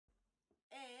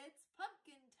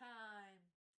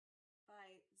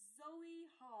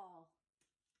haul.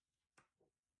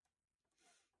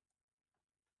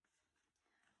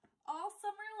 All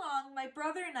summer long, my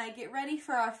brother and I get ready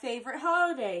for our favorite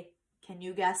holiday. Can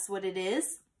you guess what it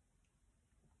is?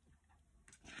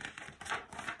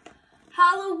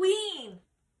 Halloween!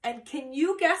 And can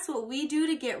you guess what we do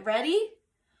to get ready?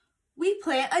 We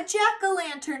plant a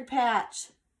jack-o'-lantern patch.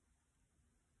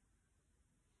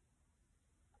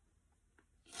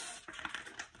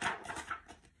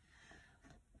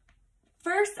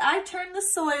 First, I turn the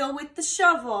soil with the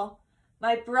shovel.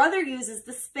 My brother uses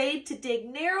the spade to dig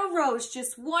narrow rows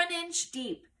just 1 inch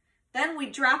deep. Then we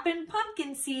drop in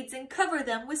pumpkin seeds and cover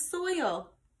them with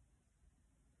soil.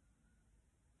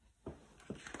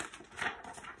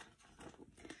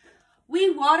 We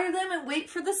water them and wait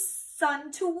for the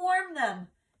sun to warm them.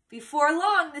 Before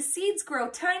long, the seeds grow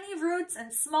tiny roots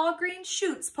and small green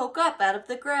shoots poke up out of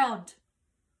the ground.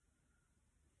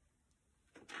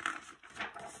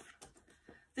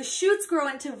 The shoots grow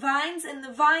into vines and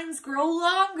the vines grow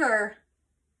longer.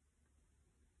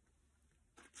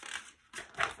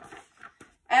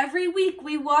 Every week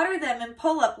we water them and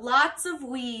pull up lots of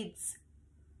weeds.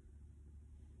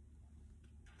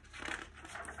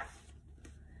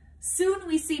 Soon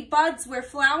we see buds where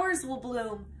flowers will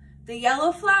bloom. The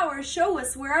yellow flowers show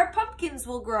us where our pumpkins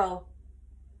will grow.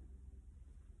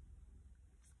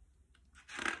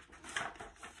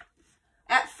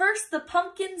 At first, the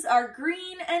pumpkins are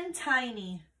green and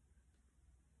tiny.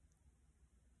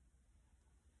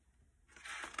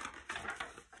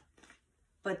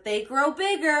 But they grow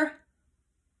bigger.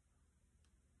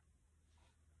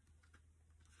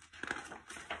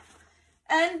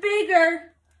 And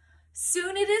bigger.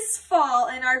 Soon it is fall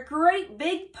and our great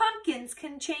big pumpkins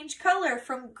can change color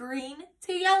from green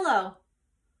to yellow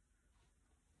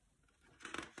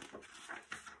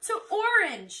to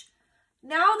orange.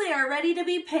 Now they are ready to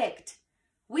be picked.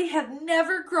 We have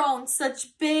never grown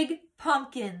such big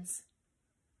pumpkins.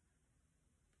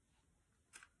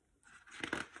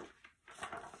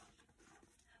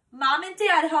 Mom and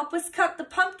Dad help us cut the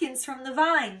pumpkins from the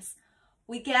vines.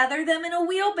 We gather them in a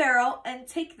wheelbarrow and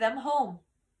take them home.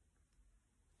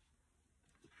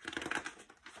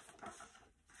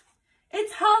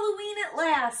 It's Halloween at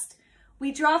last.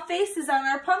 We draw faces on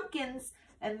our pumpkins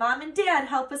and Mom and Dad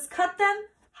help us cut them,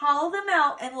 hollow them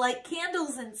out, and light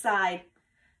candles inside.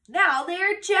 Now they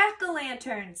are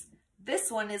jack-o'-lanterns.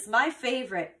 This one is my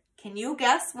favorite. Can you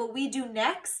guess what we do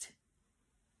next?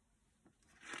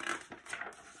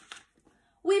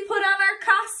 We put on our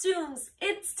costumes.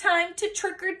 It's time to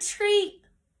trick or treat.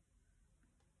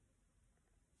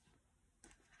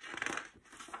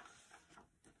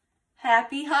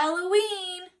 Happy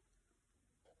Halloween!